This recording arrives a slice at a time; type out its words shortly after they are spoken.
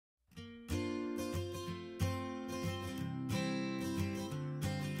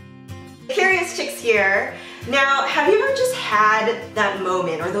Curious Chics here. Now, have you ever just had that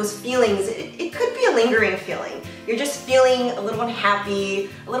moment or those feelings? It could be a lingering feeling. You're just feeling a little unhappy,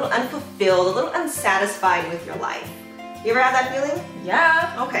 a little unfulfilled, a little unsatisfied with your life. You ever had that feeling?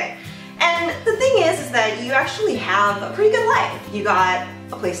 Yeah. Okay. And the thing is that you actually have a pretty good life. You got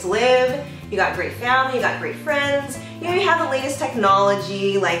a place to live, you got great family, you got great friends, you have the latest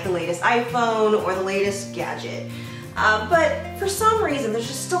technology like the latest iPhone or the latest gadget. But for some reason, there's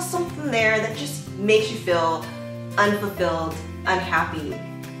just still something there that just makes you feel unfulfilled, unhappy.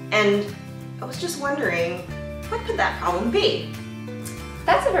 And I was just wondering, what could that problem be?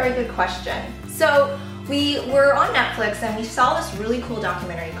 That's a very good question. So we were on Netflix and we saw this really cool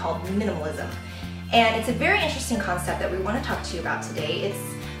documentary called Minimalism. And it's a very interesting concept that we want to talk to you about today. It's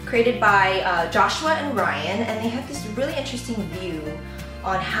created by Joshua and Ryan, and they have this really interesting view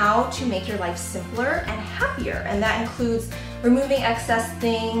on how to make your life simpler and happier. And that includes removing excess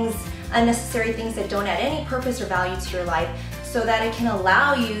things, unnecessary things that don't add any purpose or value to your life, so that it can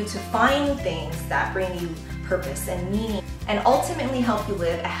allow you to find things that bring you purpose and meaning and ultimately help you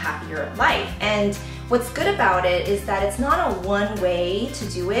live a happier life. And what's good about it is that it's not a one way to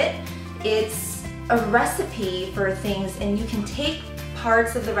do it. It's a recipe for things, and you can take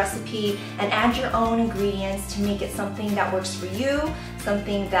parts of the recipe and add your own ingredients to make it something that works for you,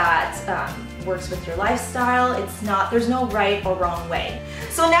 something that works with your lifestyle. There's no right or wrong way.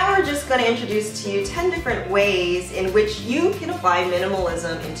 So now we're just going to introduce to you 10 different ways in which you can apply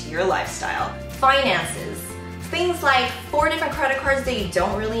minimalism into your lifestyle. Finances. Things like 4 different credit cards that you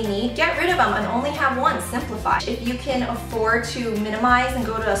don't really need, get rid of them and only have one. Simplify. If you can afford to minimize and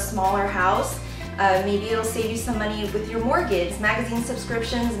go to a smaller house, maybe it'll save you some money with your mortgage. Magazine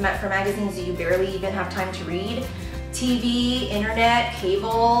subscriptions meant for magazines that you barely even have time to read. TV, internet,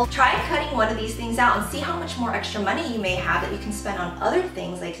 cable. Try cutting one of these things out and see how much more extra money you may have that you can spend on other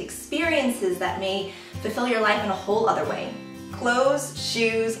things like experiences that may fulfill your life in a whole other way. Clothes,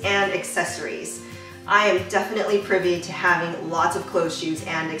 shoes, and accessories. I am definitely privy to having lots of clothes, shoes,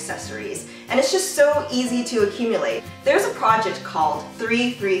 and accessories, and it's just so easy to accumulate. There's a project called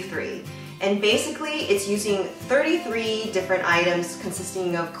 333. And basically, it's using 33 different items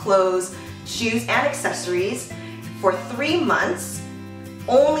consisting of clothes, shoes, and accessories for 3 months,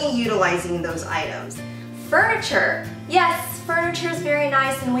 only utilizing those items. Furniture. Yes, furniture is very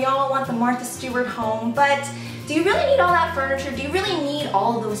nice and we all want the Martha Stewart home, but do you really need all that furniture? Do you really need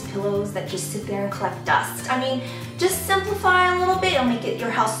all of those pillows that just sit there and collect dust? I mean, just simplify a little bit. It'll make your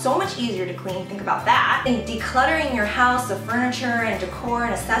house so much easier to clean. Think about that. In decluttering your house of furniture and decor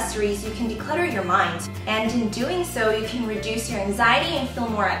and accessories, you can declutter your mind. And in doing so, you can reduce your anxiety and feel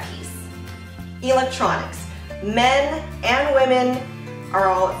more at peace. Electronics. Men and women are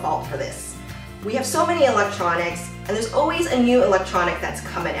all at fault for this. We have so many electronics, and there's always a new electronic that's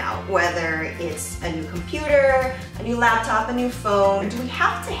coming out, whether it's a new computer, a new laptop, a new phone. Do we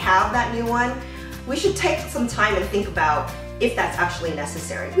have to have that new one? We should take some time and think about if that's actually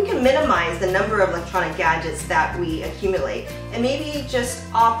necessary. We can minimize the number of electronic gadgets that we accumulate and maybe just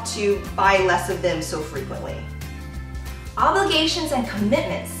opt to buy less of them so frequently. Obligations and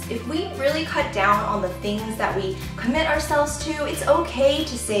commitments. If we really cut down on the things that we commit ourselves to, it's okay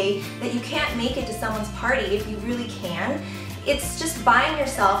to say that you can't make it to someone's party if you really can. It's just buying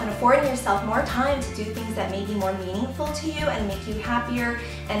yourself and affording yourself more time to do things that may be more meaningful to you and make you happier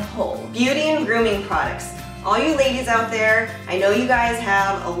and whole. Beauty and grooming products. All you ladies out there, I know you guys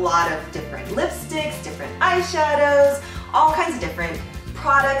have a lot of different lipsticks, different eyeshadows, all kinds of different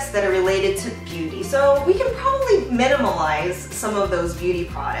products that are related to beauty. So we can probably minimalize some of those beauty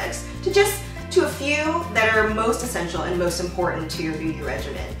products to a few that are most essential and most important to your beauty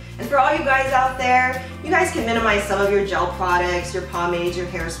regimen. And for all you guys out there, you guys can minimize some of your gel products, your pomades, your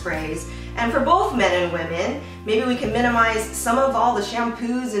hairsprays. And for both men and women, maybe we can minimize some of all the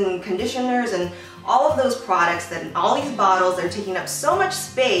shampoos and conditioners and all of those products that in all these bottles that are taking up so much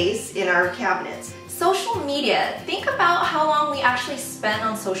space in our cabinets. Social media. Think about how long we actually spend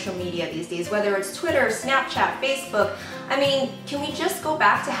on social media these days, whether it's Twitter, Snapchat, Facebook. I mean, can we just go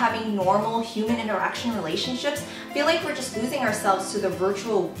back to having normal human interaction relationships? I feel like we're just losing ourselves to the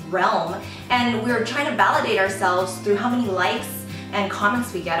virtual realm, and we're trying to validate ourselves through how many likes and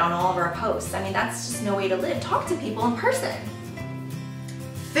comments we get on all of our posts. I mean, that's just no way to live. Talk to people in person.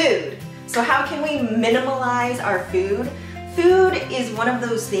 Food. So how can we minimalize our food? Food is one of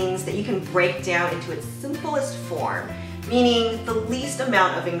those things that you can break down into its simplest form, meaning the least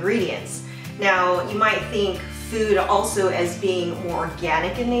amount of ingredients. Now, you might think food also as being more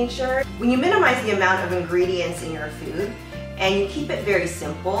organic in nature. When you minimize the amount of ingredients in your food and you keep it very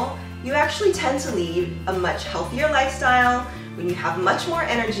simple, you actually tend to lead a much healthier lifestyle when you have much more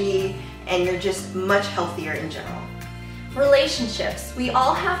energy and you're just much healthier in general. Relationships. We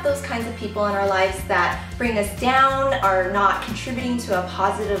all have those kinds of people in our lives that bring us down, are not contributing to a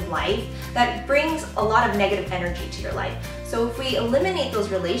positive life, that brings a lot of negative energy to your life. So if we eliminate those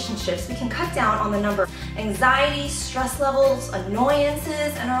relationships, we can cut down on the number of anxiety, stress levels,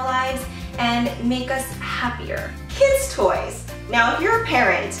 annoyances in our lives, and make us happier. Kids' toys. Now, if you're a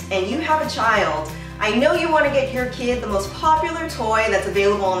parent and you have a child, I know you want to get your kid the most popular toy that's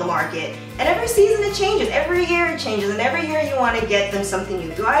available on the market. And every season it changes, every year it changes, and every year you want to get them something new.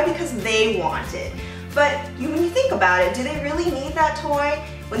 Why? Because they want it. But when you think about it, do they really need that toy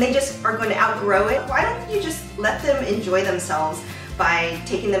when they just are going to outgrow it? Why don't you just let them enjoy themselves by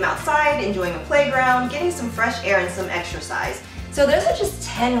taking them outside, enjoying a playground, getting some fresh air and some exercise? So those are just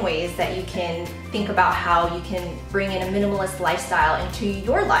 10 ways that you can think about how you can bring in a minimalist lifestyle into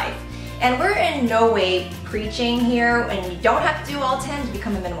your life. And we're in no way preaching here, and you don't have to do all 10 to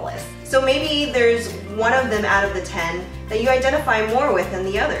become a minimalist. So maybe there's one of them out of the 10 that you identify more with than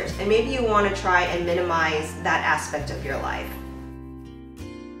the others, and maybe you want to try and minimize that aspect of your life.